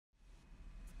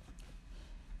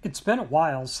It's been a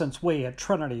while since we at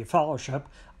Trinity Fellowship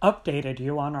updated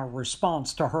you on our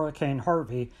response to Hurricane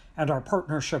Harvey and our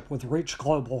partnership with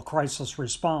ReachGlobal Crisis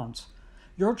Response.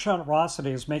 Your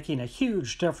generosity is making a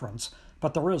huge difference,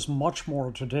 but there is much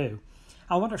more to do.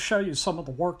 I want to show you some of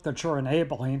the work that you're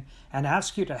enabling and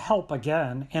ask you to help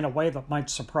again in a way that might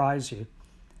surprise you.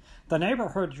 The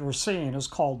neighborhood you're seeing is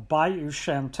called Bayou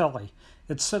Chantilly.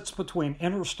 It sits between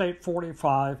Interstate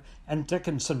 45 and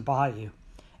Dickinson Bayou.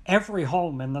 Every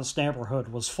home in this neighborhood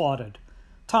was flooded.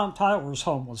 Tom Tyler's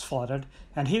home was flooded,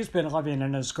 and he's been living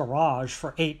in his garage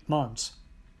for 8 months.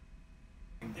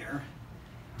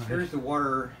 Here's the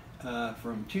water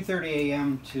from 2:30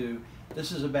 a.m. to,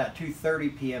 this is about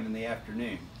 2:30 p.m. in the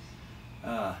afternoon.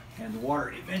 And the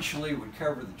water eventually would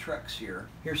cover the trucks here.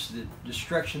 Here's the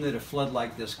destruction that a flood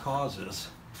like this causes.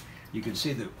 You can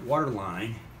see the water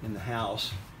line in the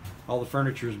house. All the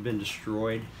furniture has been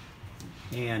destroyed.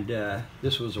 And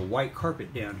this was a white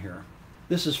carpet down here.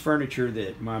 This is furniture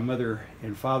that my mother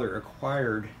and father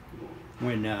acquired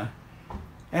when,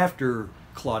 after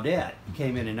Claudette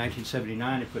came in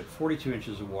 1979 and put 42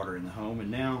 inches of water in the home, and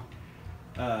now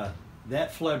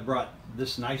that flood brought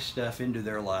this nice stuff into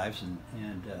their lives,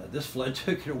 and this flood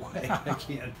took it away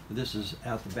again. This is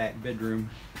out the back bedroom,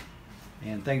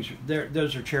 and things there.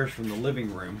 Those are chairs from the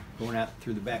living room going out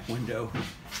through the back window.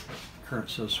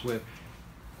 Current's so swift.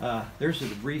 There's a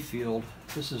debris field.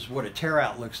 This is what a tear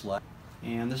out looks like,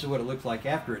 and this is what it looked like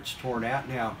after it's torn out.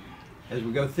 Now, as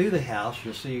we go through the house,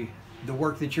 you'll see the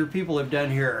work that your people have done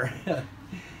here,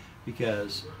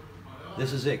 because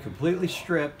this is it, completely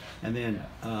stripped, and then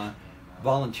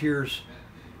volunteers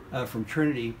from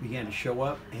Trinity began to show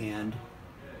up, and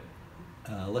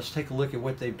let's take a look at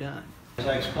what they've done. As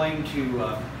I explained to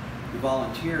the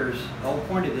volunteers, the whole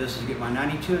point of this is to get my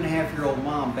 92-and-a-half-year-old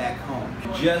mom back home.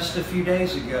 Just a few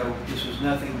days ago, this was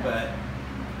nothing but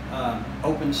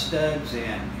open studs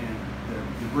and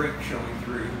the brick showing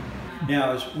through.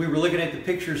 Now, as we were looking at the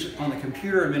pictures on the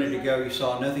computer a minute ago, you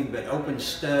saw nothing but open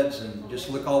studs, and just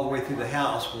look all the way through the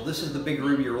house. Well, this is the big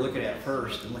room you were looking at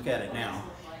first, and look at it now,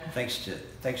 thanks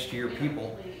to your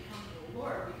people.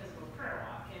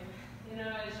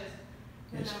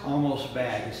 It's almost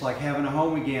back. It's like having a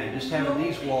home again. Just having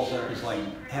these walls up is like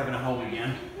having a home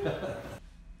again.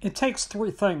 It takes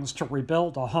three things to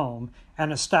rebuild a home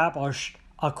and establish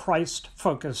a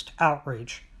Christ-focused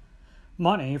outreach.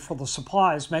 Money for the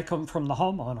supplies may come from the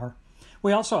homeowner.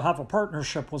 We also have a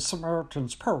partnership with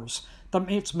Samaritan's Purse that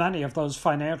meets many of those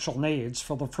financial needs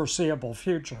for the foreseeable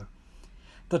future.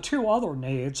 The two other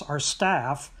needs are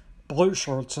staff, blue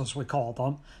shirts as we call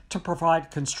them, to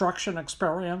provide construction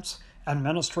experience and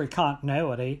ministry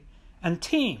continuity, and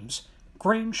teams,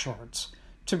 green shirts,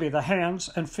 to be the hands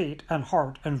and feet and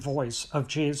heart and voice of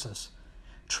Jesus.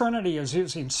 Trinity is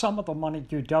using some of the money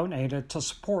you donated to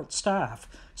support staff,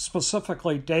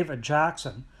 specifically David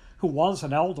Jackson, who was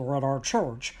an elder at our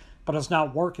church, but is now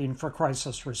working for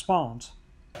Crisis Response.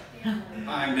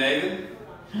 I'm David,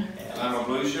 and I'm a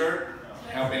blue shirt,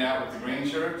 helping out with the green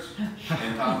shirts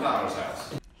in Tom Tyler's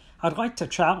house. I'd like to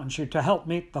challenge you to help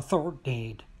meet the third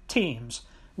need, teams.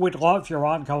 We'd love your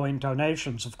ongoing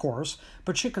donations, of course,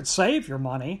 but you could save your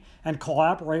money and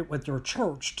collaborate with your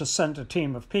church to send a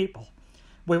team of people.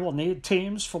 We will need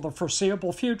teams for the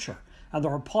foreseeable future, and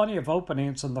there are plenty of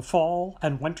openings in the fall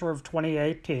and winter of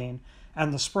 2018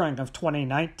 and the spring of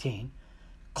 2019.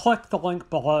 Click the link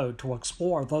below to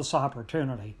explore this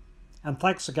opportunity. And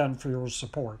thanks again for your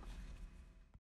support.